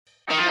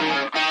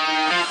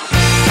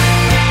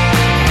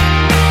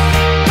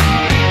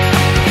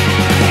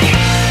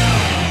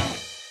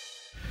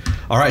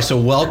All right, so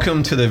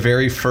welcome to the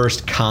very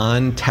first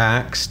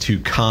Contacts to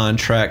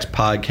Contracts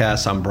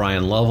podcast. I'm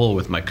Brian Lovell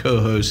with my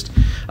co-host,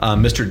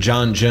 Mr.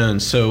 John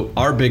Jones. So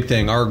our big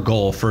thing, our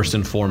goal, first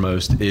and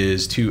foremost,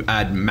 is to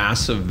add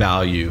massive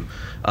value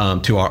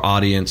to our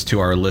audience, to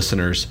our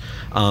listeners.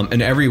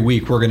 And every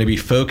week we're going to be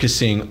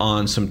focusing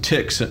on some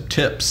tips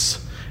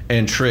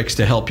and tricks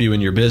to help you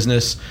in your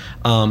business.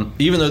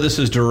 Even though this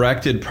is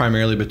directed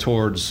primarily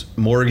towards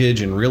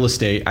mortgage and real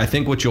estate, I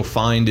think what you'll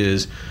find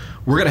is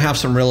we're going to have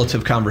some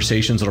relative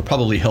conversations that will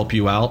probably help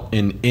you out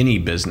in any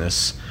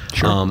business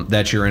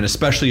that you're in,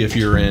 especially if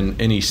you're in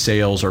any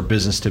sales or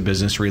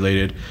business-to-business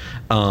related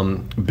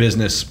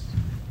business.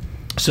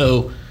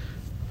 So,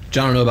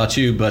 John, I don't know about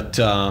you, but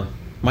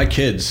my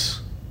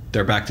kids,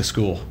 they're back to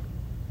school.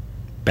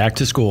 Back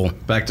to school.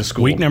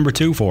 Week number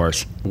 2 for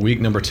us.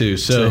 Week number 2.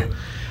 So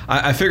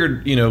I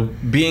figured,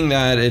 being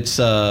that it's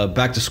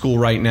back to school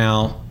right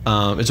now,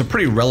 it's a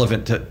pretty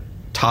relevant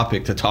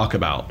topic to talk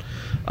about.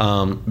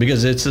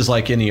 Because it's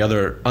unlike any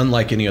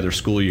other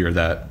school year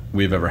that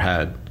we've ever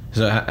had.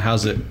 So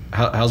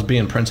how's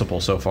being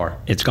principal so far?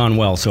 It's gone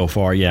well so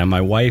far. Yeah,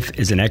 my wife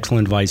is an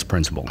excellent vice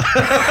principal.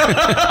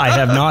 I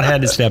have not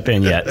had to step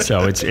in yet,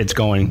 so it's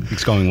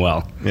going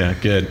well. Yeah,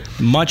 good.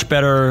 Much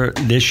better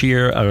this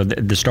year, or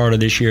the start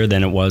of this year,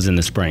 than it was in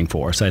the spring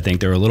for us. I think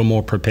they're a little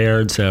more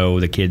prepared, so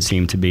the kids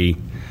seem to be,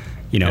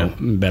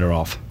 better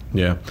off.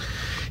 Yeah,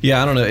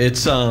 I don't know.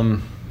 It's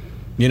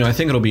I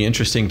think it'll be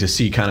interesting to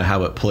see kind of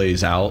how it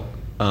plays out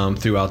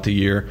throughout the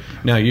year.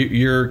 Now,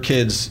 your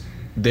kids,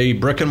 they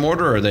brick and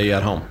mortar, or are they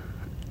at home?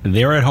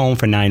 They're at home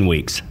for 9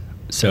 weeks.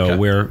 So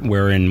Okay.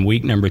 we're in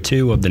week number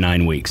 2 of the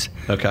 9 weeks.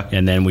 Okay.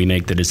 And then we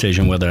make the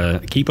decision whether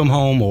to keep them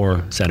home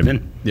or set them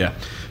in. Yeah.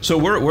 So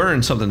we're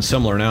in something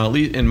similar now. At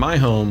least in my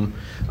home,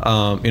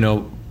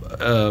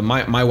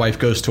 my wife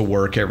goes to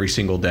work every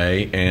single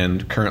day,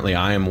 and currently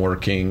I am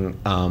working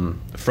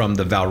from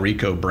the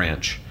Valrico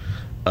branch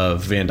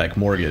of Van Dyke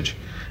Mortgage.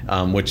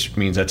 Which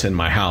means that's in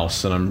my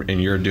house,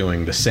 and you're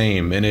doing the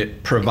same, and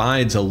it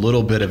provides a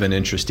little bit of an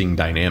interesting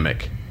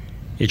dynamic.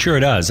 It sure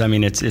does. I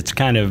mean, it's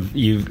kind of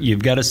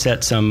you've got to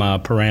set some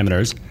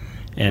parameters,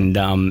 and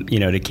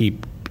to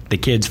keep the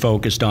kids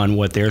focused on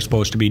what they're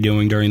supposed to be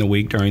doing during the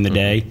week, during the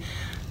day,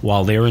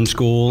 while they're in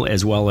school,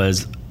 as well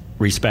as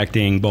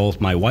respecting both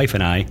my wife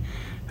and I,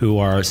 who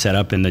are set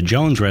up in the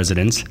Jones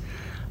residence.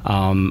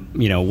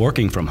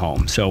 Working from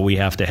home. So we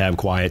have to have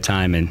quiet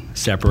time and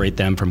separate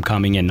them from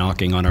coming and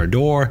knocking on our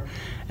door,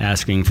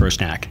 asking for a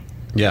snack.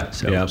 Yeah,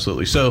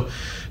 absolutely. So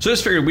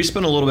just figured we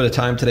spend a little bit of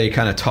time today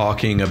kind of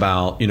talking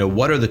about,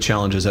 what are the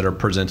challenges that are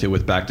presented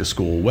with back to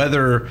school,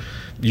 whether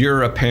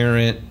you're a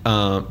parent,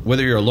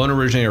 whether you're a loan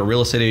originator or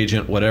real estate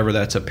agent, whatever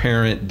that's a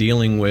parent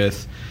dealing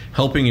with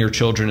helping your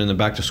children in the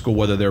back to school,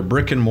 whether they're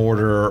brick and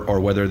mortar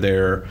or whether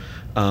they're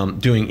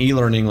doing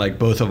e-learning like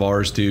both of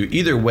ours do.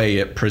 Either way,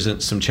 it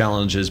presents some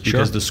challenges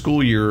because the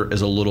school year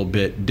is a little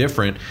bit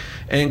different.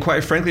 And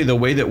quite frankly, the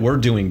way that we're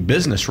doing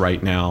business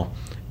right now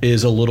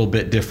is a little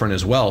bit different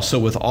as well. So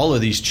with all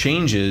of these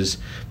changes,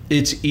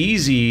 it's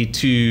easy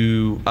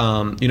to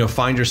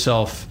find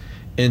yourself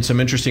in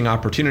some interesting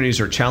opportunities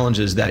or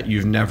challenges that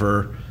you've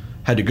never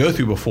had to go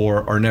through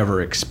before or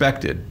never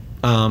expected.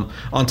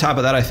 On top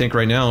of that, I think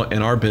right now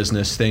in our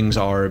business, things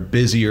are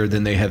busier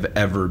than they have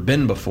ever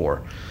been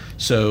before.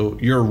 So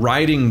you're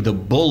riding the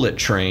bullet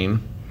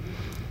train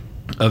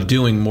of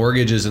doing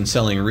mortgages and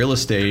selling real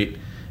estate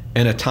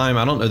in a time,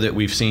 I don't know that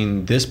we've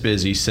seen this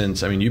busy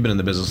since, you've been in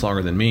the business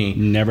longer than me.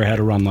 Never had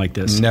a run like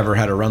this.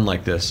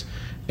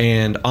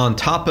 And on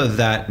top of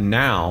that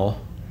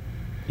now,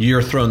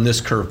 you're throwing this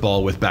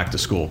curveball with back to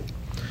school.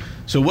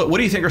 So what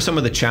do you think are some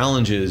of the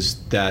challenges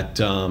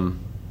that,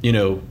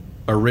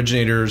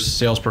 originators,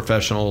 sales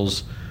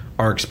professionals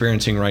are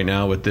experiencing right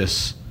now with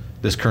this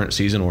current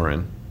season we're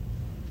in?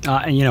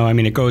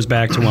 It goes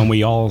back to when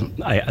we all,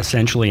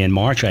 essentially in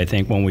March, I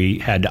think, when we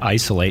had to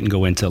isolate and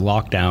go into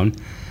lockdown.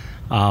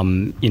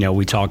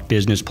 We talked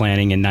business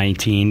planning in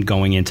 19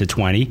 going into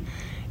 20.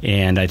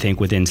 And I think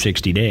within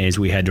 60 days,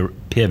 we had to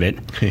pivot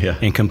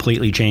and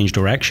completely change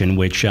direction,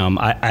 which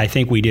I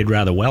think we did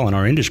rather well in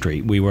our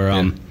industry. We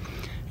were,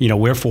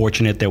 we're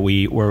fortunate that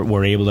we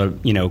were able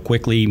to,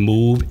 quickly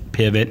move,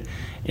 pivot,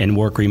 and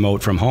work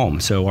remote from home.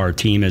 So our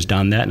team has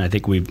done that, and I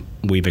think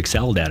we've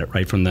excelled at it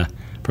right from the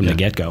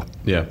get-go.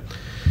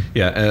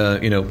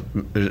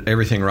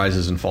 Everything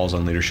rises and falls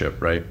on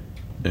leadership, right?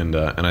 And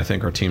I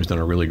think our team's done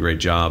a really great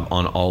job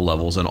on all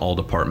levels and all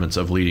departments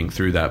of leading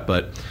through that.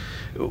 But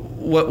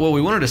what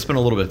we wanted to spend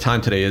a little bit of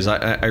time today is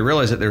I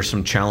realize that there's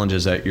some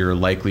challenges that you're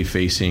likely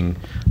facing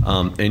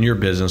in your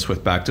business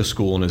with back to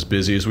school, and as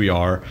busy as we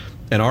are,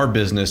 in our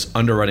business,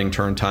 underwriting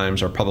turn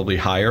times are probably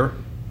higher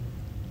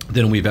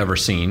than we've ever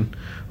seen,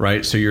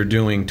 right? So you're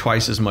doing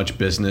twice as much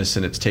business,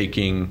 and it's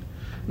taking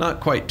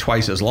not quite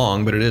twice as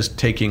long, but it is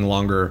taking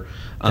longer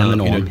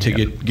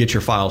to get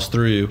your files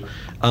through.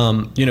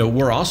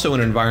 We're also in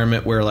an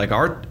environment where like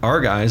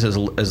our guys as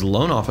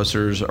loan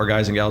officers, our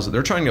guys and gals,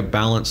 they're trying to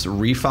balance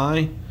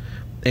refi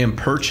and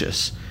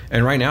purchase.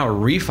 And right now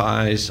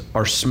refis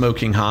are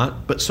smoking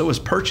hot, but so is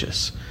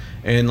purchase.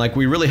 And like,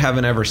 we really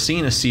haven't ever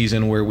seen a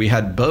season where we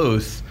had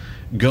both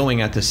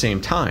going at the same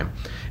time.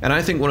 And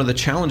I think one of the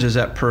challenges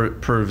that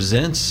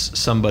presents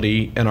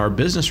somebody in our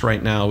business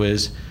right now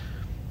is,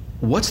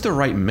 what's the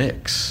right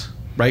mix,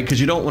 right? Because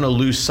you don't want to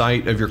lose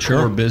sight of your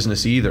core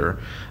business either.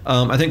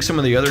 I think some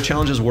of the other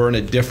challenges, we're in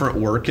a different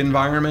work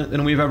environment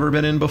than we've ever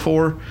been in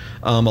before.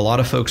 A lot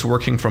of folks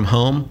working from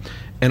home,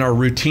 and our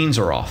routines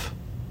are off.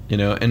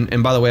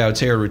 And by the way, I would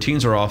say our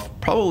routines are off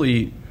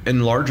probably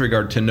in large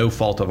regard to no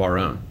fault of our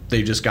own.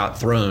 They just got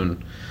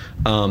thrown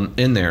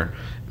in there.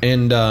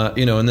 And,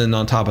 and then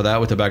on top of that,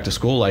 with the back to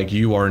school, like,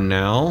 you are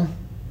now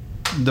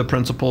the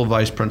principal,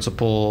 vice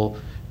principal,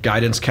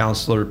 guidance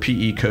counselor,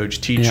 PE coach,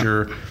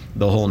 teacher,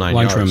 the whole nine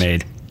yards. Lunchroom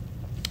aide.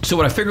 So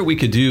what I figured we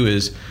could do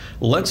is,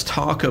 let's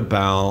talk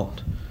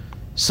about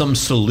some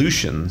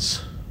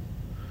solutions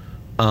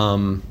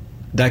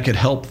that could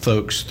help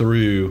folks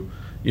through,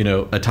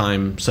 a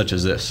time such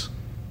as this.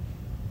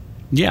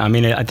 Yeah, I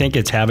mean, I think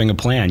it's having a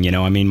plan.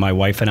 I mean, my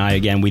wife and I,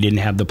 again, we didn't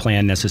have the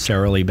plan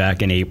necessarily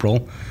back in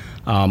April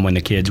when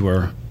the kids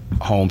were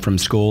home from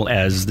school,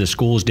 as the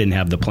schools didn't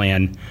have the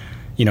plan,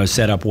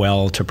 set up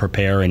well to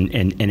prepare and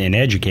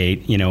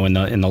educate, in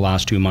the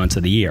last 2 months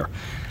of the year.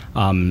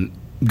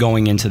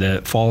 Going into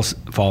the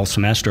fall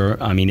semester,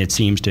 I mean, it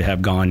seems to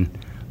have gone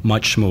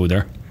much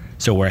smoother.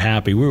 So we're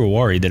happy. We were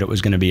worried that it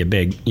was going to be a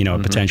big, a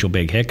potential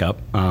big hiccup.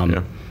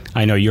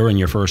 I know you're in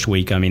your first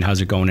week. I mean,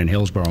 how's it going in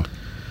Hillsborough?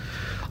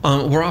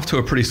 We're off to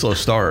a pretty slow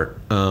start,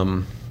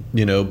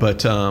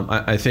 but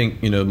I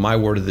think, my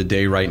word of the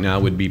day right now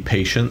would be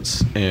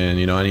patience.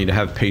 And, I need to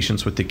have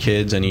patience with the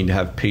kids. I need to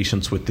have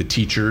patience with the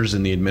teachers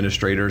and the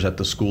administrators at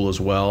the school as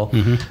well.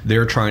 Mm-hmm.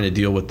 They're trying to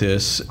deal with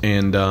this.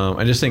 And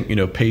I just think,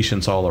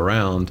 patience all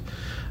around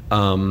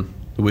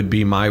would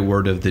be my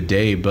word of the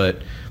day.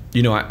 But,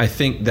 I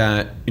think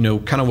that,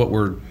 kind of what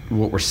we're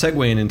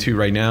segueing into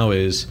right now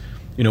is,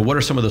 what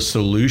are some of the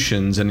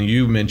solutions? And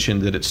you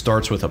mentioned that it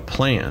starts with a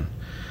plan.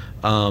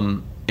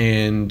 And,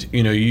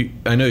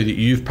 I know that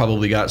you've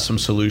probably got some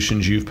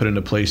solutions you've put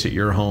into place at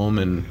your home,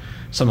 and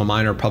some of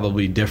mine are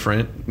probably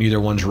different.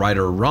 Neither one's right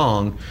or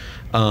wrong.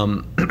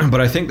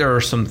 But I think there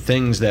are some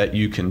things that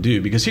you can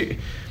do, because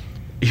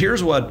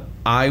here's what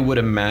I would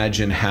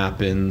imagine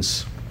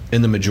happens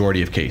in the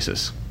majority of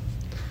cases.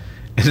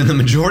 And in the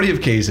majority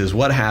of cases,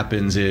 what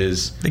happens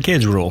is the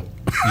kids rule.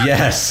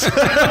 Yes.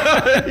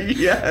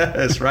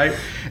 Yes. Right.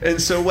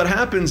 And so what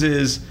happens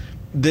is,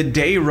 the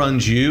day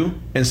runs you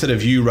instead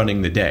of you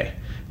running the day.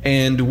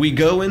 And we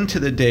go into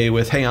the day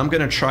with, hey, I'm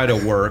going to try to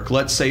work.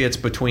 Let's say it's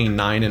between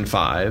 9 and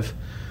 5,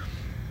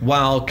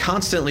 while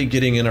constantly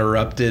getting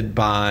interrupted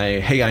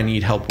by, hey, I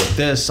need help with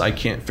this. I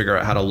can't figure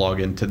out how to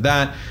log into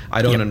that.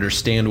 I don't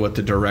understand what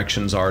the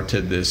directions are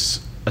to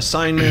this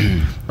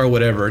assignment or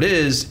whatever it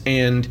is.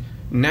 And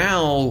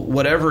now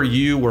whatever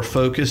you were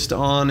focused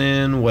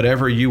on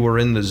whatever you were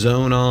in the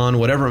zone on,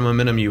 whatever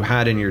momentum you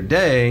had in your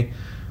day,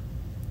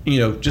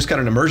 just got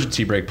an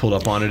emergency brake pulled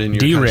up on it, and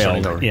you're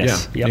derailed. Kind of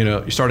yes. Yeah.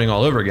 Yep. You're starting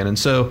all over again. And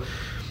so,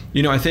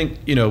 I think,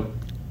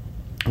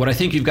 what I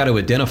think you've got to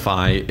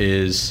identify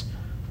is,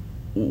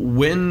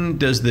 when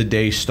does the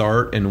day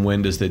start and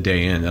when does the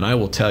day end? And I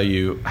will tell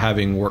you,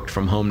 having worked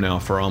from home now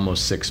for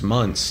almost 6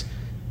 months,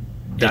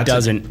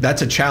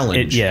 that's a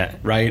challenge.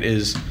 Right?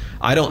 Is,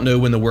 I don't know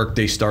when the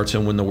workday starts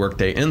and when the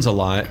workday ends a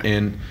lot.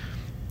 And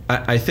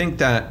I think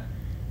that,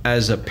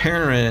 as a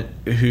parent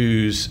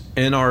who's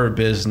in our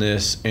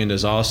business and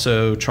is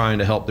also trying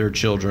to help their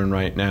children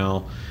right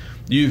now,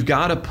 you've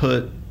got to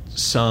put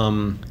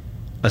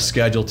a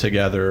schedule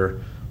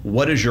together.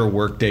 What does your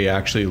work day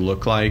actually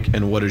look like,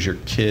 and what does your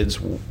kids'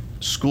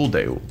 school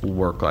day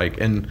work like?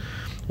 And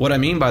what I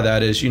mean by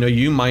that is,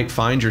 you might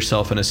find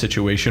yourself in a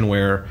situation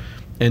where,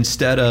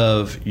 instead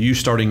of you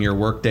starting your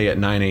work day at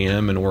 9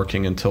 a.m. and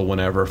working until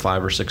whenever,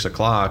 5 or 6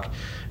 o'clock,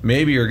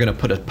 maybe you're going to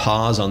put a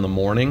pause on the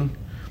morning.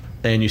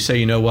 And you say,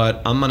 you know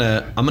what, I'm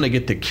gonna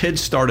get the kids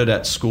started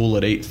at school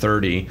at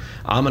 8:30.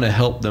 I'm gonna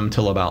help them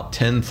till about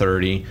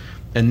 10:30,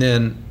 and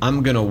then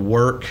I'm gonna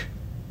work,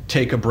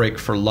 take a break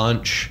for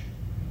lunch,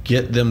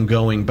 get them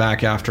going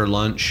back after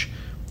lunch,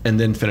 and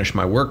then finish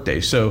my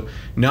workday. So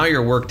now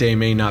your workday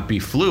may not be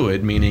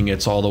fluid, meaning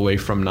it's all the way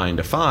from 9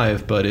 to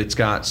 5, but it's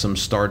got some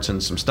starts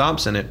and some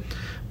stops in it.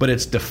 But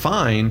it's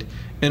defined,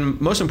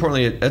 and most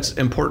importantly, that's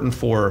important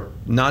for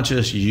not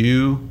just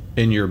you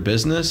in your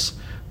business,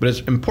 but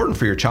it's important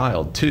for your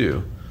child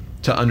too,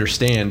 to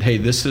understand, hey,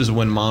 this is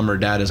when mom or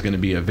dad is going to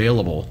be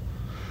available.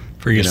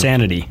 For your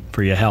sanity,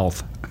 for your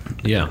health.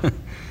 Yeah.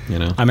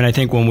 I mean, I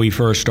think when we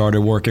first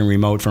started working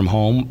remote from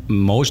home,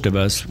 most of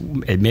us,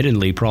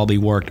 admittedly, probably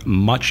worked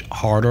much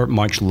harder,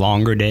 much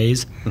longer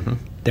days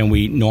than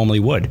we normally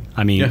would.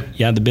 I mean,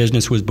 the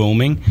business was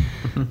booming,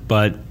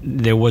 but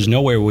there was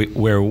nowhere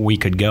where we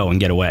could go and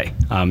get away.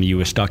 You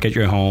were stuck at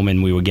your home,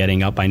 and we were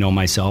getting up. I know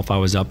myself, I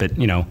was up at,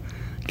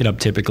 get up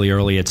typically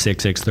early at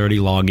 6:30,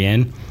 log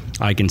in.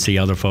 I can see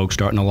other folks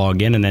starting to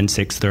log in, and then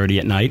 6:30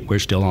 at night, we're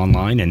still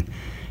online and,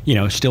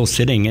 still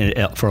sitting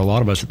for a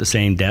lot of us at the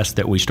same desk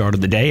that we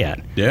started the day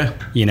at. Yeah.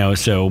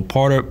 So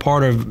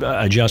part of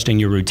adjusting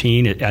your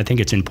routine, I think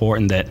it's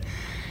important that,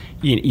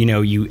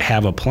 you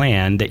have a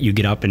plan that you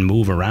get up and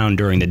move around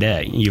during the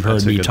day. You've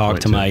heard me talk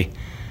to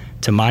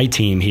my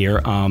team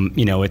here.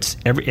 It's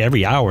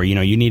every hour.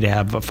 You need to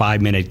have a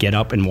 5-minute get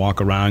up and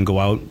walk around, go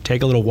out,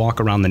 take a little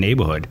walk around the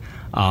neighborhood.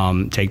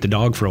 Take the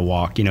dog for a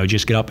walk.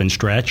 Just get up and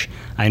stretch.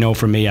 I know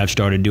for me, I've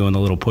started doing the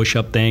little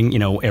push-up thing.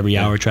 Every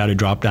hour, try to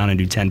drop down and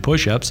do 10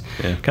 push-ups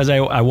because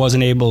I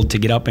wasn't able to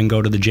get up and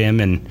go to the gym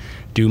and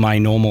do my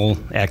normal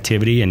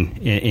activity,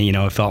 and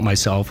I felt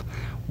myself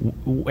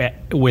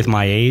with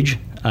my age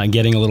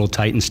getting a little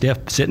tight and stiff,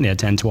 sitting there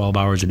 10, 12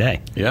 hours a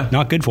day. Yeah,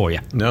 not good for you.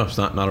 No, it's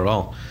not at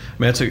all.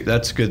 I mean,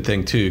 that's a good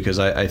thing too, because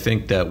I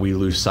think that we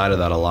lose sight of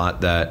that a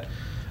lot. That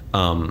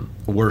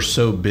we're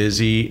so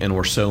busy and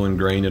we're so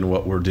ingrained in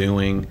what we're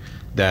doing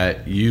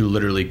that you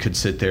literally could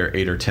sit there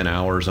 8 or 10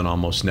 hours and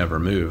almost never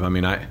move. I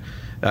mean,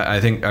 I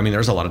think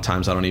there's a lot of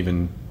times I don't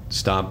even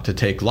stop to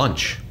take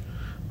lunch.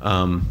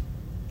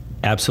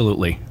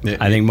 Absolutely.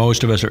 I think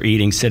most of us are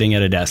eating sitting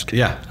at a desk.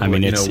 Yeah.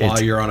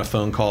 While you're on a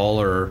phone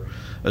call or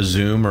a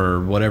Zoom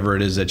or whatever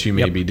it is that you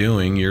may be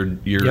doing, you're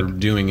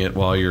doing it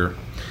while you're.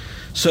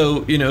 So,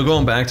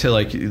 going back to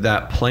like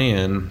that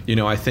plan,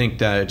 I think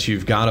that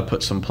you've got to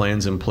put some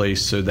plans in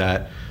place so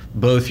that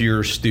both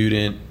your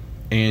student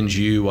and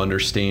you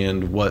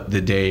understand what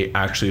the day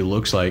actually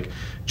looks like,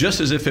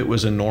 just as if it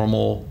was a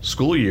normal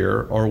school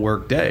year or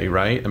work day,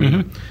 right? I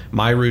mean,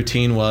 my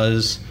routine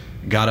was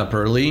got up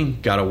early,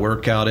 got a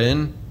workout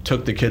in,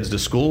 took the kids to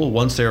school.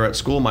 Once they were at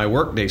school, my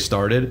work day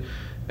started.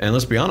 And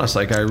let's be honest,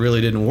 like I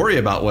really didn't worry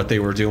about what they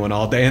were doing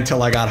all day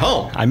until I got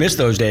home. I miss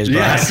those days,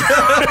 Brian.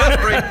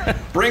 Yes.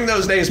 bring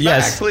those days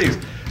back, please.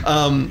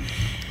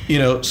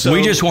 So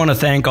we just want to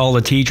thank all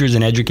the teachers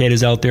and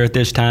educators out there at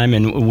this time,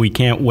 and we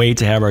can't wait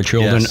to have our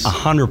children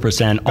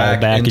 100% all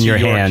back in your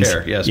hands.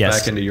 Care. Yes,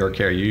 back into your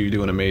care. You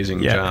do an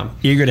amazing job.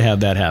 Eager to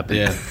have that happen.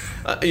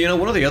 Yeah.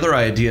 One of the other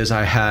ideas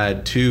I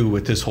had too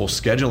with this whole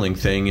scheduling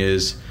thing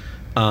is,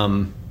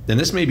 and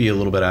this may be a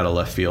little bit out of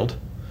left field,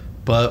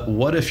 but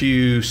what if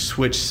you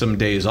switch some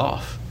days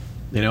off?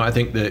 I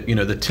think that,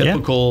 the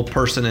typical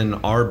person in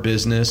our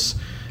business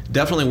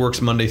definitely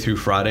works Monday through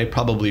Friday,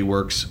 probably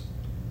works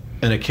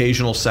an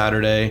occasional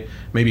Saturday,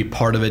 maybe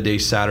part of a day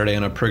Saturday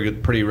on a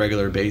pretty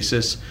regular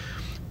basis.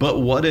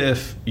 But what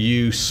if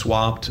you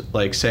swapped,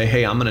 like say,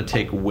 hey, I'm going to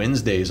take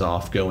Wednesdays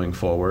off going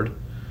forward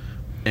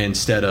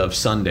instead of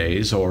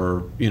Sundays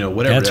or,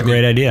 whatever. That's a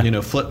great idea.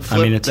 Flip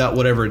that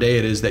whatever day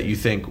it is that you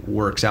think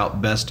works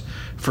out best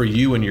for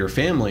you and your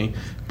family.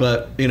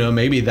 But,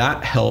 maybe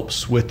that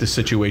helps with the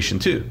situation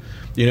too.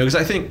 Because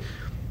I think...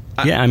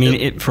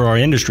 for our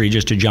industry,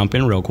 just to jump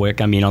in real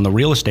quick, on the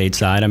real estate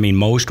side,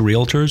 most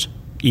realtors,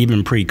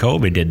 even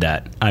pre-COVID, did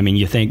that.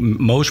 You think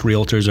most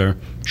realtors are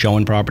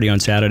showing property on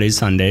Saturdays,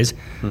 Sundays.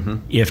 Mm-hmm.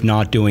 If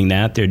not doing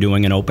that, they're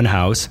doing an open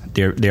house.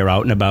 They're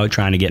out and about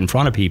trying to get in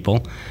front of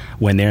people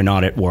when they're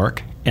not at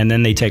work. And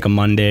then they take a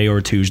Monday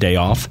or Tuesday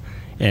off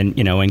and,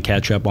 and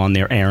catch up on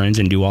their errands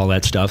and do all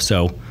that stuff.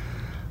 So,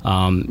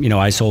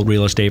 I sold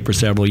real estate for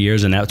several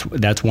years, and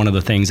that's one of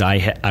the things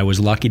I was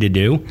lucky to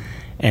do.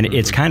 And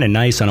it's kind of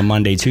nice on a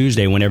Monday,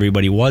 Tuesday when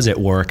everybody was at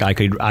work. I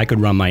could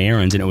run my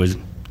errands, and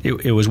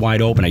it was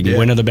wide open. I could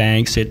go into the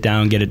bank, sit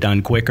down, get it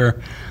done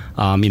quicker,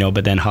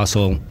 but then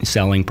hustle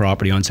selling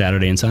property on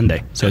Saturday and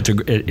Sunday. So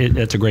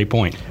it's a great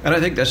point. And I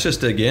think that's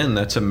just, again,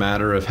 that's a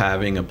matter of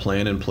having a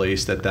plan in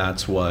place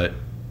that's what,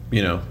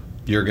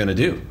 you're going to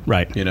do.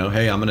 Right.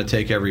 Hey, I'm going to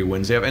take every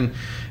Wednesday off. And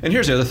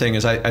here's the other thing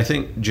is I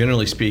think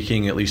generally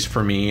speaking, at least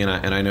for me, and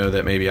I know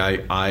that maybe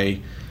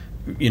I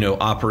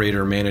operate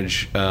or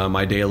manage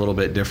my day a little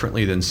bit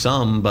differently than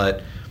some,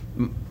 but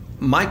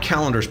my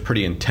calendar is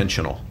pretty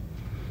intentional.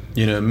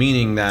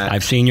 Meaning that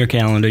I've seen your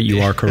calendar.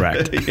 You are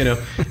correct.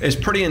 It's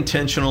pretty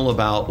intentional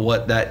about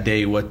what that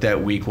day, what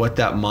that week, what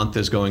that month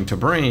is going to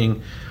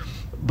bring.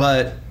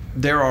 But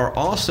there are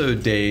also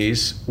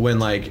days when,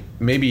 like,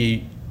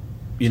 maybe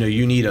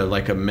you need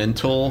a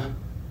mental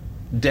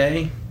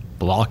day.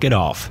 Block it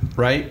off.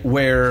 Right,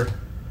 where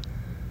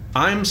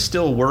I'm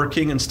still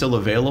working and still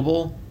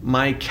available.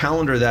 My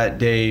calendar that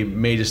day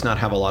may just not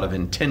have a lot of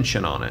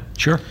intention on it.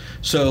 Sure.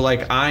 So,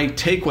 I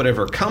take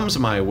whatever comes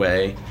my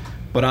way,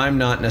 but I'm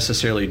not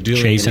necessarily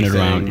doing chasing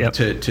anything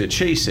it around. to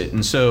chase it.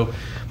 And so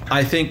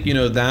I think,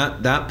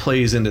 that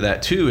plays into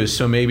that too, is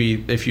so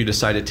maybe if you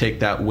decide to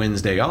take that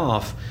Wednesday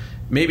off,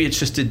 maybe it's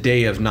just a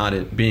day of not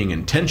it being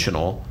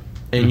intentional,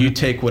 and you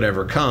take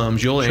whatever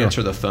comes. You'll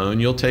answer the phone.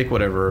 You'll take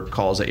whatever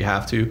calls that you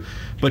have to,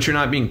 but you're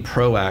not being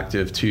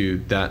proactive to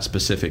that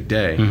specific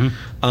day.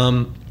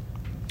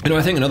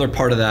 I think another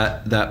part of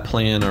that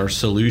plan or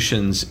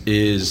solutions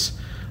is,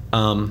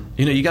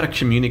 you got to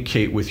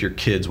communicate with your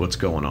kids what's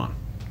going on.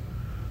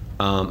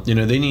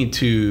 They need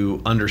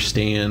to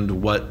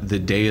understand what the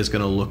day is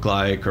going to look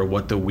like or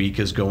what the week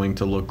is going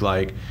to look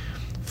like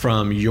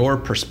from your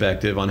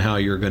perspective on how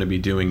you're going to be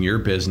doing your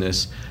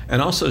business,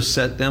 and also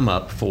set them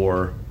up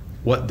for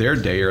what their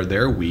day or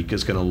their week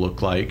is going to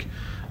look like.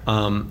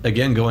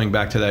 Again, going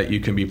back to that, you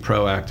can be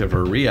proactive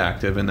or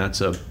reactive, and that's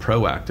a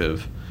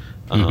proactive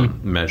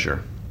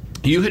measure.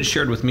 You had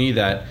shared with me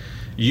that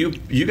you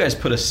guys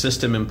put a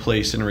system in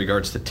place in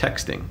regards to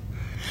texting.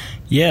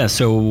 Yeah,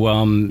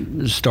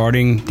 so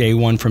starting day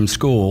one from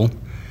school,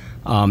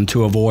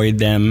 to avoid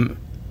them,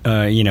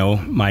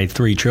 my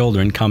 3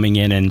 children coming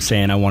in and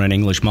saying, I want an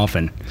English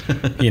muffin,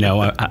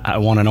 I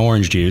want an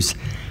orange juice.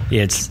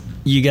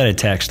 You got to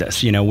text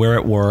us, we're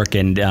at work,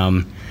 and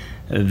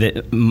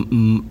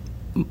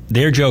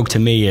their joke to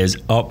me is,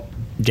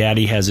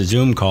 Daddy has a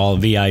Zoom call,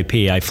 VIP.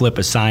 I flip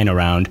a sign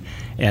around,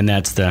 and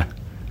that's the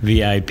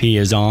VIP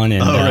is on,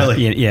 and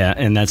really? Yeah,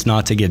 and that's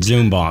not to get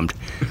Zoom bombed,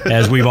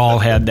 as we've all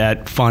had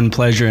that fun,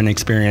 pleasure, and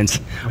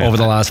experience over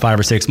the last 5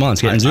 or 6 months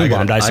getting Zoom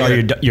bombed. I saw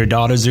your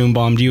daughter Zoom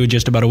bombed you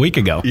just about a week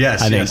ago.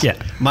 Yes, I think. Yes.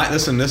 Yeah.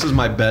 Listen, this is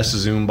my best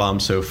Zoom bomb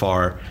so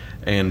far,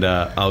 and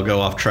I'll go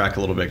off track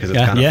a little bit because it's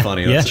kind of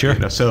funny. Yeah,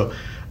 sure. So,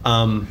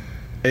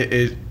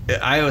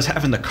 I was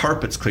having the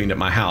carpets cleaned at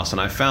my house,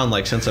 and I found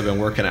since I've been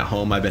working at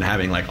home, I've been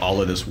having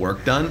all of this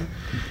work done.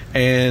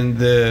 And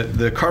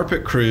the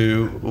carpet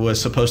crew was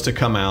supposed to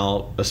come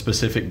out a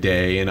specific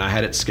day, and I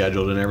had it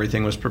scheduled and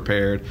everything was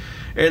prepared.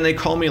 And they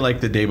called me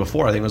the day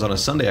before. I think it was on a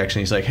Sunday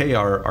actually. He's like, "Hey,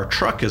 our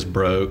truck is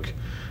broke.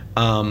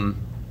 I'm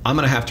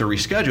going to have to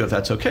reschedule if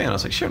that's okay." And I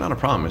was like, "Sure, not a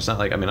problem. It's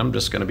not I'm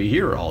just going to be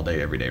here all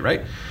day, every day,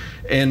 right?"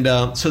 And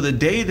so the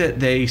day that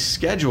they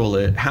schedule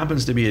it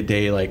happens to be a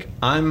day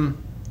I'm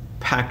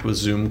packed with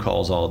Zoom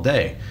calls all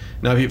day.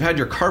 Now, if you've had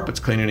your carpets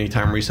cleaned any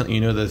time recently,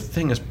 the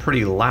thing is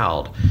pretty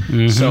loud.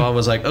 Mm-hmm. So I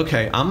was like,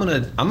 okay, I'm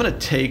gonna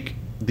take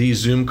these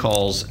Zoom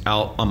calls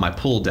out on my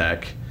pool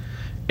deck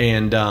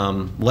and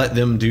let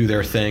them do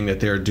their thing that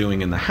they're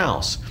doing in the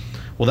house.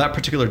 Well, that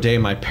particular day,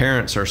 my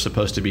parents are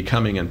supposed to be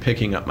coming and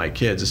picking up my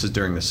kids. This is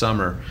during the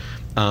summer,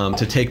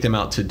 to take them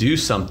out to do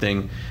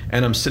something.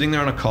 And I'm sitting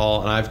there on a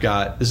call,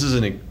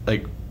 and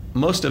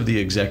most of the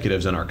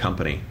executives in our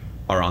company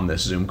are on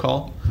this Zoom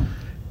call.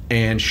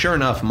 And sure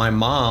enough, my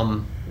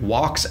mom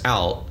walks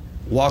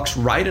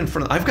right in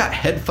front of. I've got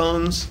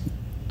headphones,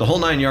 the whole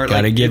 9 yards.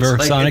 Gotta give her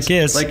a sonic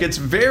kiss. It's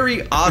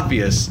very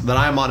obvious that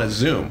I'm on a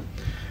Zoom.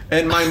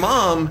 And my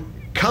mom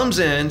comes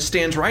in,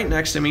 stands right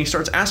next to me,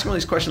 starts asking all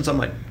these questions. I'm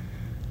like,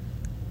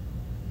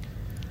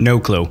 no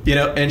clue.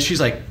 And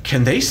she's like,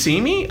 "Can they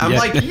see me?" I'm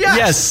like,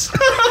 "Yes."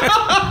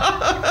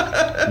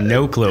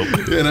 No clue.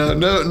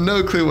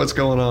 No clue what's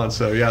going on.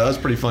 So yeah, that's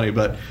pretty funny.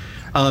 But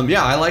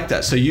I like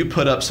that. So you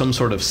put up some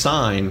sort of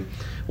sign.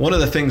 One of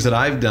the things that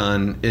I've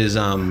done is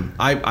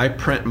I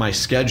print my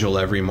schedule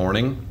every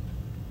morning,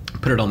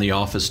 put it on the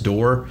office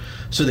door,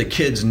 so that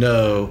kids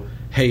know,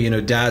 hey,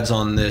 Dad's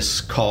on this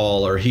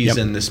call, or he's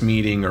in this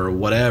meeting, or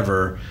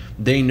whatever.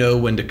 They know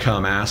when to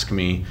come ask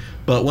me.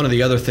 But one of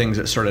the other things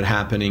that started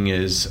happening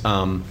is,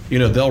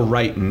 they'll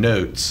write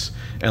notes.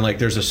 And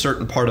there's a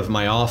certain part of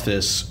my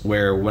office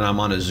where when I'm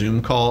on a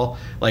Zoom call,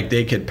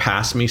 they could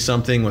pass me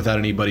something without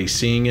anybody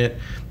seeing it,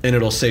 and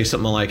it'll say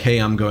something like, "Hey,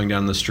 I'm going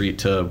down the street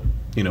to,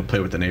 play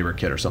with the neighbor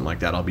kid," or something like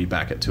that. I'll be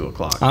back at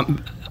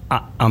 2:00.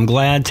 I'm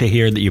glad to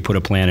hear that you put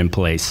a plan in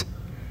place.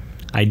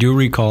 I do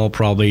recall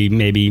probably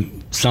maybe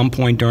some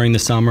point during the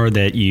summer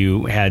that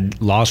you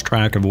had lost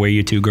track of where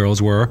your 2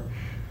 girls were.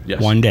 Yes.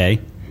 One day.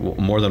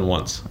 More than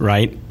once.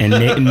 Right. And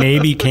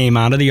maybe came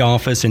out of the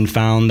office and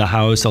found the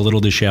house a little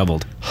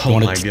disheveled. Oh,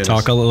 want my to goodness.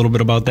 talk a little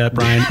bit about that,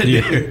 Brian?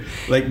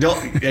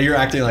 You're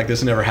acting like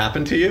this never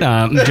happened to you?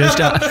 Man,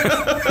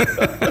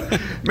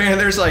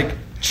 there's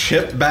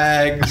chip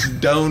bags,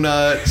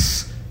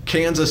 donuts,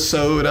 cans of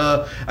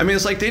soda. I mean,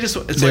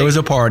 there was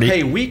a party.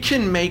 Hey, we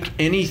can make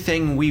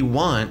anything we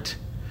want.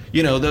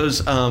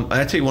 Those,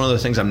 I tell you, one of the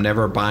things I'm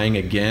never buying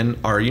again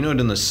are,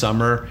 in the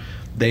summer,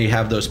 they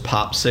have those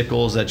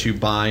popsicles that you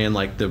buy in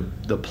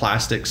the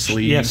plastic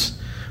sleeves. Yes.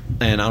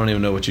 And I don't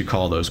even know what you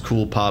call those,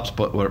 cool pops,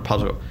 but what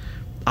popsicle.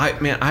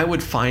 I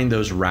would find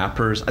those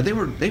wrappers. They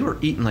were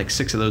eating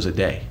 6 of those a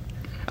day.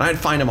 And I'd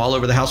find them all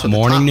over the house with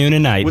morning, noon,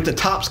 and night, with the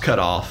tops cut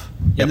off.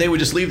 Yep. And they would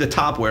just leave the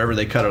top wherever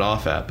they cut it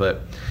off at.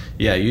 But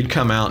yeah, you'd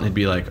come out and it'd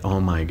be like, "Oh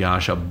my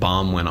gosh, a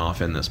bomb went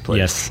off in this place."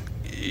 Yes.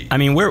 I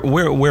mean,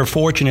 we're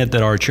fortunate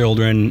that our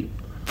children,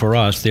 for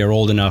us, they're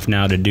old enough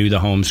now to do the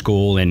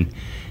homeschool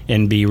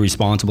and be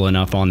responsible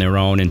enough on their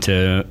own and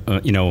to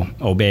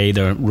obey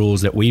the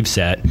rules that we've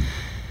set.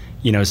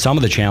 Some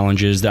of the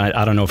challenges that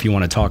I don't know if you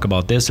want to talk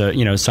about this.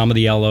 Some of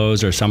the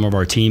LOs or some of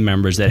our team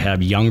members that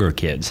have younger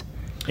kids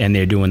and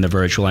they're doing the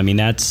virtual. I mean,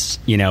 that's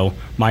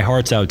my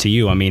heart's out to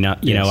you. I mean,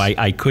 Yes.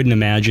 I couldn't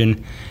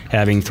imagine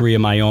having 3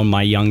 of my own.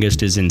 My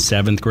youngest is in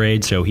 7th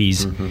grade, so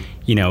he's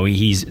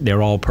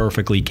they're all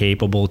perfectly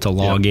capable to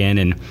log in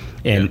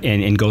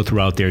and go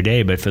throughout their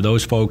day. But for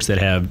those folks that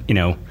have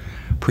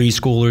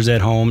preschoolers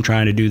at home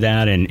trying to do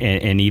that,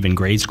 and even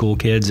grade school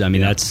kids, I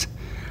mean, that's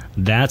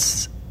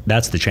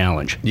the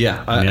challenge.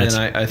 Yeah,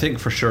 I think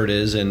for sure it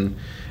is, and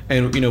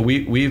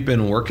we've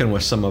been working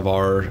with some of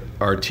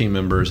our team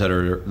members that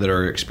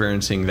are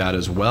experiencing that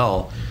as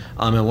well.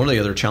 And one of the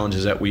other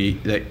challenges that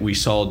we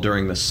saw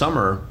during the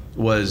summer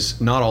was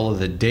not all of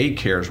the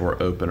daycares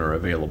were open or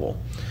available,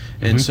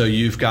 and so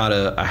you've got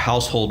a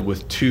household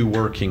with 2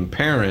 working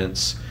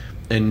parents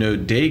and no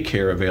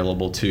daycare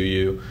available to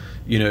you.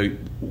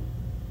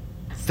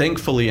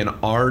 Thankfully, in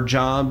our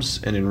jobs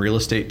and in real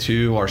estate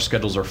too, our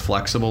schedules are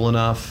flexible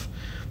enough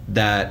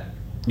that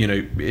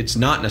it's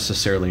not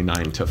necessarily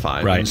 9 to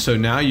 5. Right. And so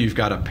now you've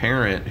got a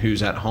parent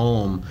who's at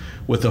home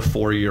with a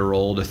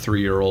 4-year-old, a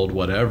 3-year-old,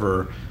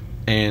 whatever.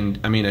 And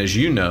I mean, as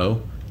you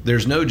know,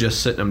 there's no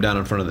just sitting them down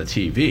in front of the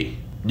TV.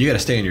 You got to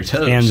stay on your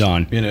toes. Hands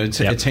on. It's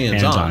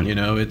hands on.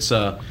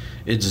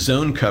 It's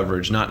zone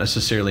coverage, not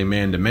necessarily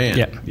man to man.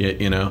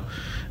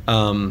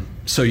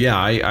 So yeah,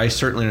 I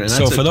certainly. And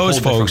so for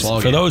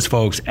those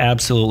folks,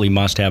 absolutely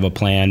must have a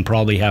plan.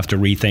 Probably have to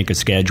rethink a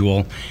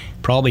schedule.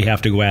 Probably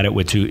have to go at it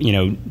with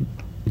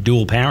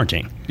dual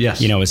parenting.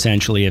 Yes.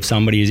 Essentially, if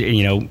somebody's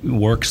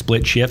work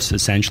split shifts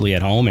essentially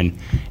at home,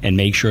 and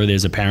make sure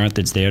there's a parent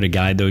that's there to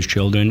guide those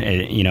children,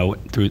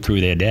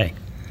 through their day.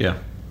 Yeah.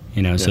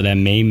 So that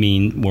may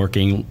mean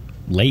working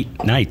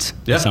late nights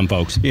for some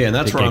folks. Yeah, and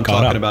that's where I'm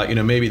talking about,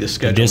 maybe the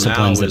schedule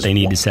disciplines now that they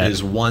need to set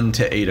is 1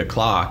 to 8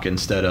 o'clock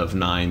instead of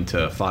 9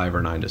 to 5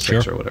 or 9 to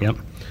 6 or whatever. Yep.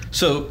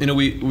 So,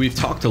 we've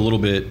talked a little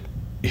bit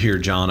here,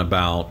 John,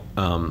 about,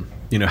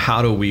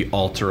 how do we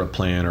alter a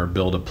plan or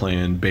build a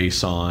plan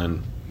based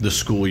on the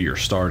school year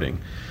starting?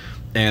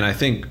 And I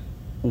think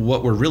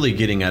what we're really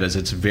getting at is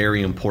it's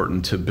very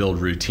important to build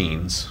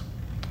routines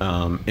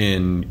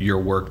in your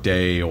work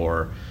day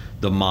or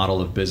the model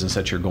of business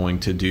that you're going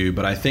to do.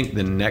 But I think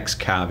the next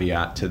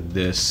caveat to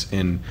this,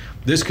 and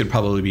this could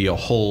probably be a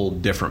whole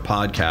different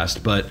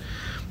podcast, but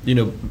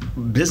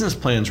business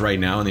plans right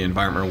now in the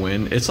environment we're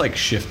in, it's like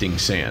shifting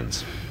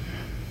sands.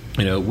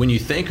 When you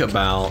think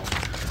about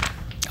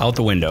out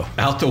the window,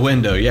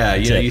 yeah.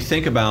 You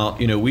think about,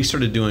 we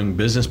started doing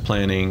business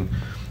planning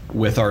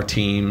with our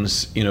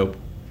teams,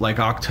 like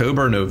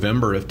October,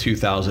 November of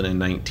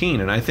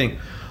 2019. And I think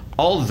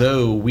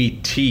although we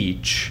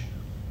teach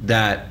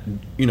that,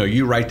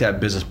 you write that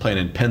business plan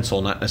in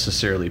pencil, not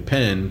necessarily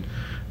pen,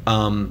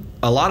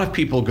 a lot of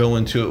people go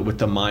into it with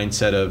the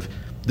mindset of,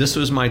 this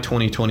was my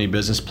 2020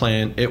 business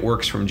plan. It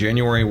works from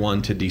January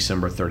 1 to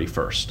December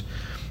 31st.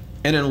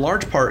 And in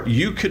large part,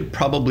 you could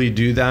probably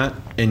do that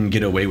and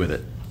get away with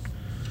it.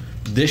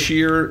 This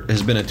year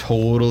has been a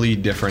totally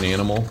different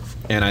animal.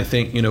 And I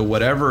think,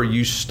 whatever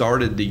you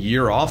started the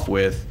year off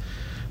with,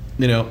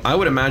 I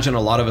would imagine a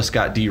lot of us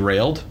got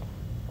derailed.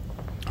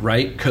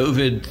 Right?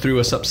 COVID threw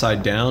us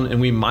upside down, and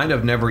we might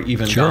have never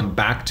even gone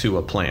back to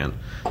a plan.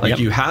 Like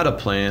you had a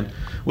plan.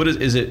 What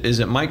is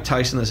it Mike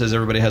Tyson that says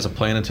everybody has a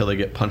plan until they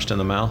get punched in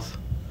the mouth?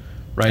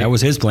 Right? That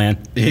was his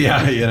plan.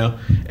 Yeah,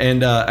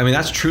 And I mean,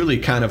 that's truly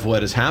kind of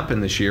what has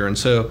happened this year. And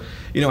so,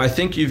 I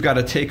think you've got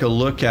to take a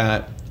look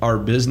at our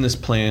business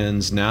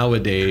plans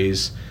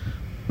nowadays.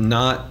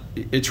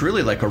 It's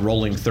really like a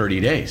rolling 30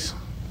 days.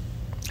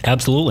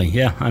 Absolutely,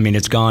 yeah. I mean,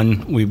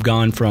 we've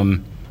gone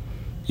from,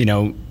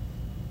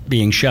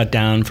 being shut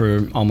down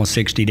for almost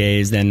 60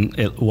 days, then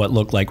what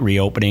looked like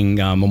reopening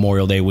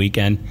Memorial Day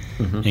weekend,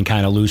 and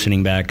kind of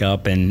loosening back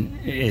up, and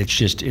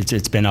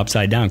it's been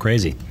upside down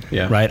crazy.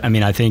 Yeah. Right. I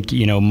mean, I think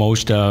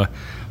most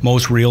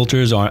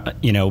realtors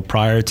are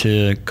prior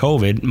to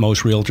COVID,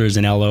 most realtors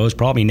and LOs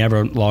probably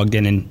never logged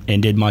in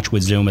and did much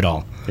with Zoom at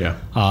all. Yeah.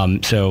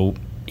 So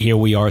here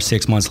we are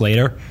 6 months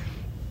later.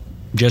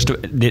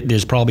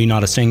 There's probably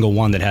not a single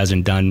one that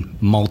hasn't done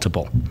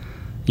multiple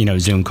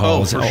Zoom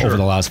calls over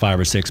the last 5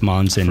 or 6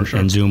 months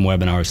and Zoom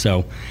webinars.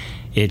 So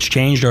it's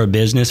changed our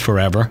business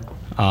forever.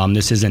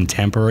 This isn't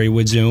temporary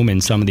with Zoom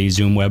and some of these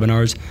Zoom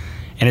webinars.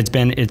 And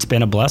it's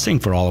been a blessing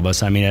for all of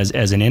us. I mean,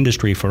 as an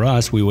industry for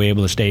us, we were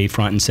able to stay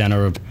front and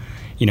center of,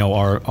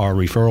 our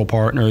referral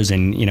partners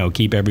and,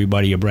 keep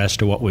everybody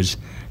abreast of what was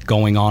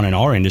going on in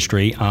our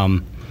industry.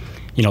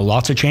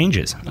 Lots of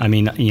changes. I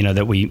mean,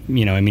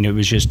 it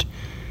was just,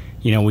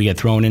 we get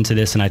thrown into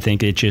this, and I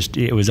think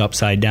it was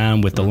upside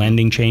down with the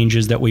lending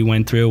changes that we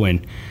went through,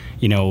 and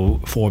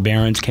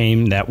forbearance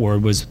came. That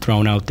word was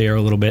thrown out there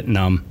a little bit,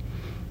 and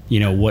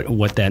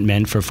what that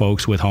meant for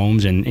folks with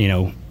homes,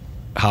 and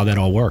how that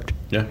all worked.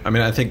 Yeah, I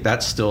mean, I think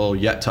that's still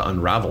yet to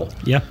unravel.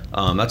 Yeah,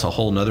 that's a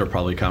whole nother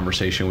probably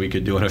conversation we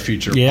could do in a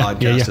future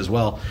podcast as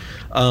well.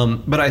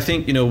 But I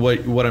think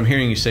what I'm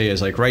hearing you say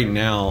is, like, right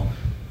now,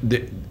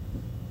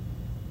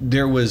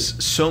 there was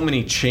so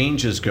many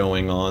changes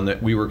going on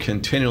that we were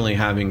continually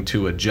having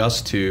to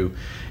adjust to.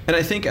 And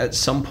I think at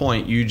some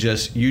point you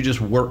just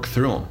work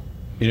through them.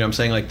 You know what I'm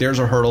saying? Like, there's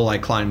a hurdle, I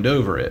climbed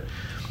over it.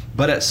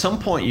 But at some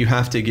point you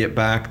have to get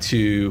back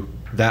to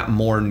that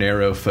more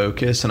narrow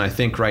focus. And I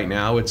think right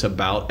now it's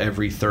about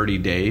every 30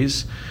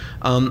 days.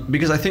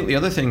 Because I think the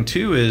other thing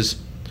too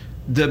is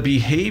the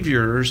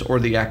behaviors or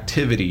the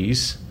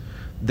activities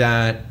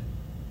that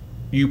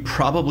you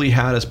probably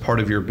had as part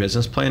of your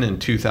business plan in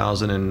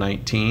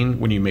 2019,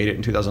 when you made it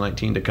in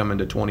 2019 to come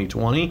into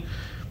 2020,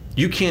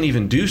 you can't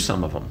even do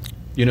some of them.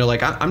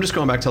 Like, I'm just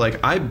going back to,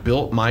 like, I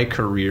built my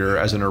career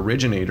as an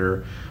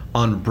originator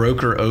on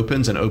broker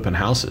opens and open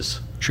houses.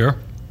 Sure.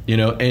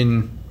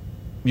 And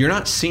you're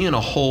not seeing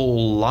a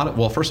whole lot of,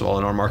 well, first of all,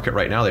 in our market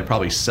right now, they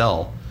probably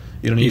sell.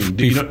 You don't even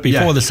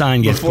before the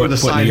sign gets put in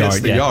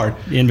the yard.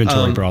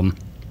 Inventory problem.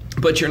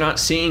 But you're not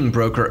seeing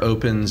broker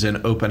opens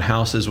and open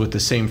houses with the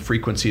same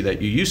frequency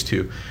that you used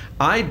to.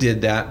 I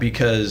did that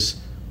because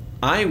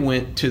I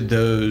went to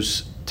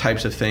those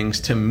types of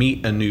things to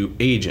meet a new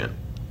agent.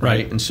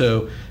 right? And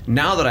so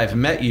now that I've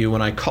met you,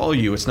 when I call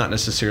you, it's not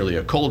necessarily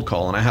a cold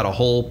call. And I had a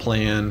whole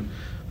plan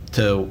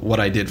to what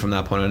I did from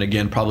that point. And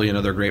again, probably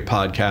another great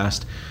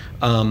podcast.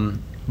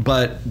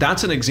 But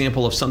that's an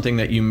example of something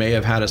that you may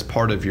have had as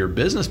part of your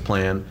business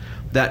plan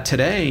that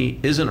today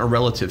isn't a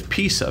relative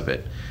piece of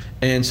it.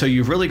 And so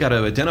you've really got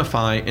to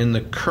identify in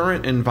the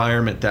current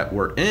environment that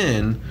we're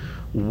in,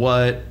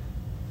 what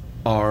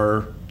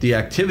are the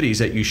activities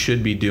that you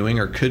should be doing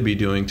or could be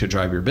doing to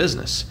drive your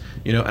business.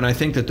 And I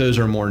think that those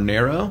are more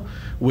narrow,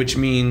 which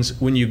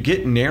means when you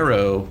get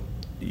narrow,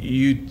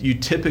 you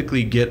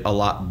typically get a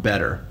lot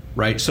better,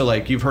 right? So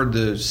like you've heard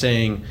the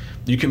saying,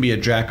 you can be a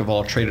jack of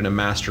all trade and a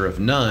master of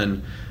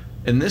none.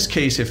 In this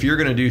case, if you're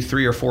going to do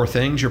 3 or 4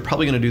 things, you're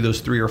probably going to do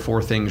those 3 or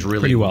 4 things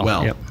really pretty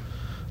well. Yep.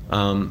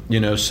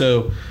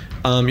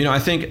 I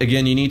think,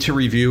 again, you need to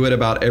review it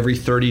about every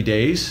 30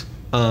 days.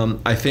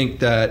 I think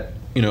that,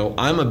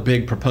 I'm a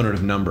big proponent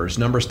of numbers.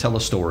 Numbers tell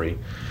a story.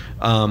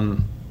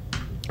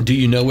 Do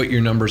you know what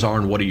your numbers are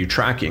and what are you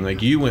tracking?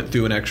 Like you went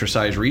through an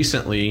exercise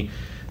recently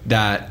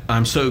that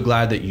I'm so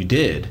glad that you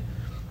did,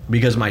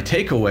 because my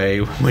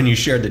takeaway when you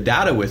shared the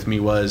data with me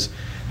was,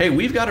 hey,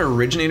 we've got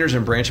originators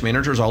and branch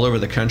managers all over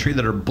the country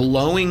that are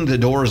blowing the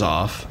doors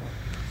off,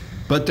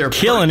 but they're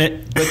killing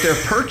it. But their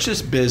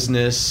purchase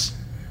business,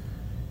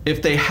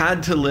 if they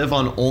had to live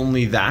on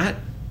only that,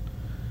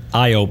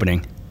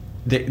 eye-opening.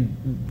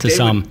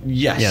 Some.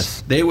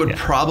 Yes. They would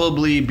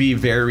probably be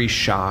very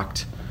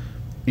shocked,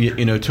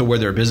 to where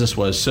their business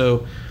was.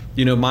 So,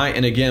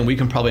 and again, we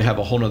can probably have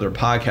a whole nother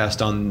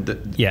podcast on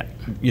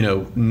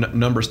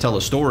numbers tell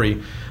a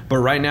story. But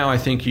right now, I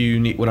think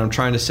what I'm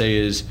trying to say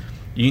is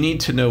you need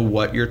to know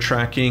what you're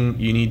tracking.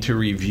 You need to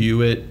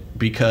review it,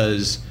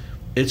 because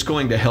it's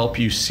going to help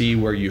you see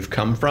where you've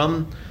come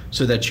from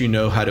so that you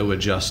know how to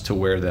adjust to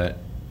where that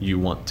you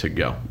want to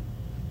go.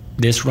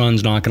 This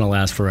run's not going to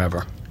last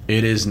forever.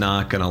 It is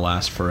not going to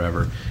last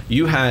forever.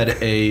 You had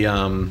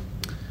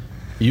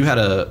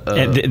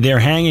they're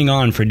hanging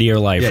on for dear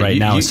life right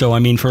now. So,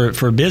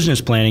 for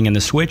business planning and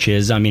the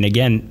switches,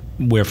 again,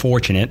 we're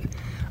fortunate.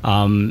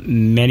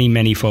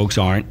 Many folks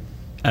aren't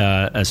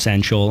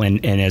essential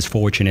and as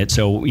fortunate.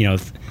 So,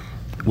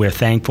 we're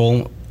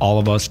thankful, all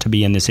of us, to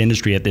be in this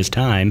industry at this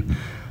time.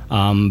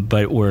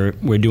 But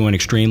we're doing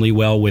extremely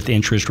well with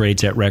interest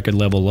rates at record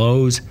level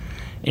lows.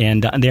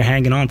 And they're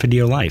hanging on for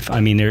dear life.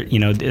 They're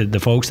the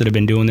folks that have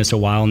been doing this a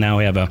while now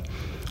have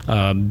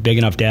a big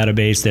enough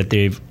database that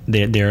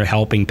they're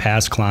helping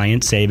past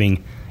clients,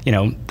 saving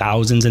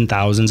thousands and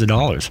thousands of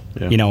dollars.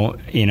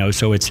 Yeah.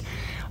 So it's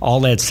all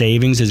that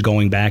savings is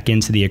going back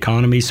into the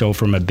economy. So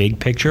from a big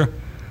picture,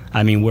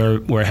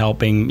 we're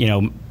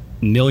helping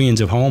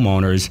millions of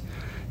homeowners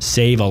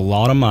save a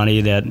lot of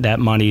money. That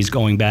money is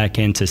going back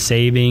into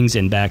savings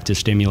and back to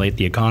stimulate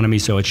the economy.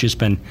 So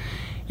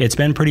it's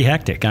been pretty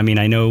hectic. I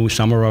know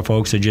some of our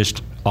folks are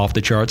just off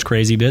the charts,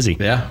 crazy busy.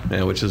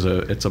 Yeah, which is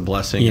it's a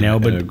blessing.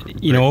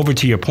 Over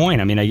to your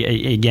point,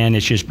 again,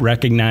 it's just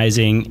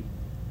recognizing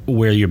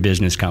where your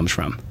business comes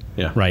from.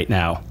 Yeah. Right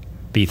now,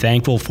 be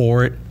thankful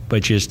for it,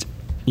 but just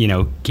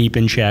keep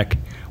in check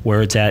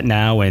where it's at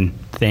now, and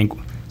think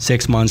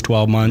 6 months,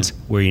 12 months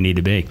where you need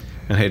to be.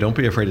 And hey, don't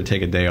be afraid to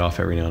take a day off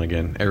every now and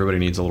again. Everybody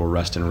needs a little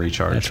rest and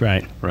recharge. That's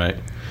right. Right.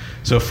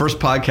 So first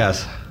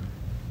podcast,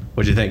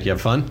 what'd you think? You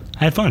have fun?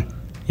 I had fun.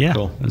 Yeah,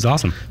 cool. It was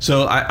awesome.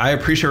 So I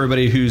appreciate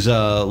everybody who's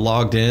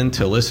logged in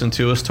to listen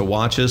to us, to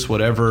watch us,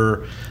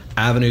 whatever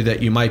avenue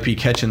that you might be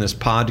catching this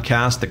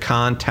podcast, the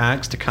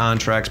Contacts to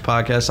Contracts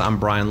podcast. I'm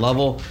Brian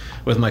Lovell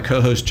with my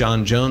co-host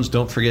John Jones.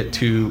 Don't forget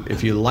to,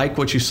 if you like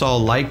what you saw,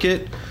 like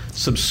it,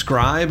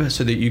 subscribe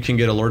so that you can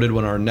get alerted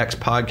when our next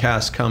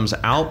podcast comes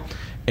out.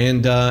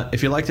 And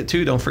if you liked it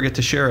too, don't forget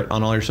to share it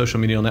on all your social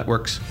media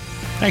networks.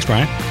 Thanks,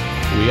 Brian.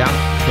 We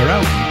out. We're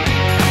out.